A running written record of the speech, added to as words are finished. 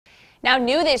Now,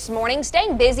 new this morning,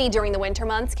 staying busy during the winter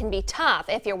months can be tough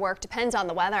if your work depends on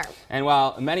the weather. And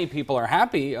while many people are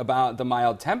happy about the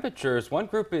mild temperatures, one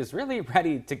group is really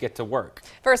ready to get to work.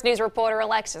 First News reporter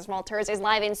Alexis Walters is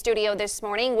live in studio this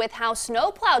morning with how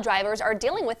snowplow drivers are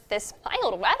dealing with this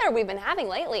mild weather we've been having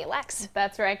lately. Lex.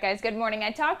 That's right, guys. Good morning. I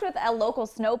talked with a local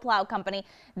snowplow company.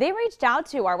 They reached out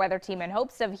to our weather team in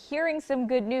hopes of hearing some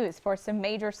good news for some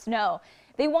major snow.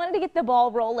 They wanted to get the ball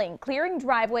rolling, clearing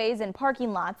driveways and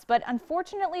parking lots, but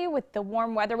unfortunately, with the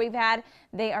warm weather we've had,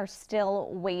 they are still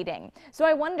waiting. So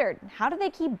I wondered, how do they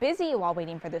keep busy while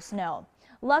waiting for the snow?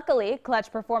 Luckily,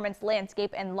 Clutch Performance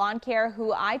Landscape and Lawn Care,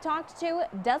 who I talked to,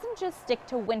 doesn't just stick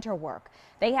to winter work.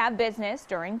 They have business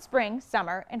during spring,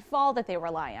 summer, and fall that they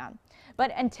rely on.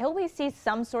 But until we see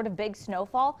some sort of big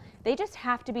snowfall, they just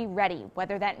have to be ready,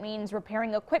 whether that means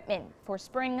repairing equipment for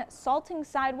spring, salting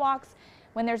sidewalks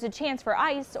when there's a chance for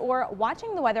ice, or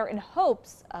watching the weather in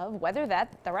hopes of weather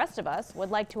that the rest of us would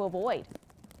like to avoid.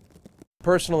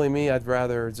 Personally, I'd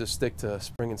rather just stick to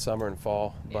spring and summer and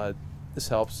fall, but this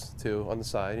helps too on the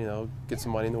side, get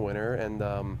some money in the winter, and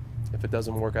if it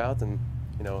doesn't work out, then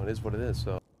it is what it is.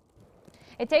 So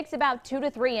it takes about 2 to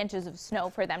 3 inches of snow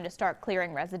for them to start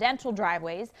clearing residential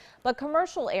driveways, but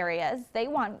commercial areas,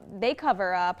 they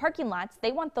cover parking lots,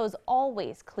 they want those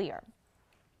always clear.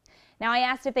 Now, I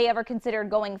asked if they ever considered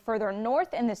going further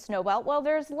north in the snow belt. Well,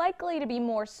 there's likely to be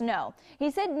more snow. He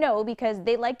said no, because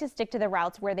they like to stick to the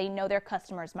routes where they know their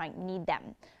customers might need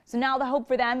them. So now the hope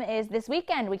for them is this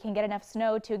weekend we can get enough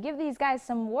snow to give these guys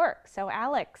some work. So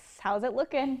Alex, how's it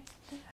looking?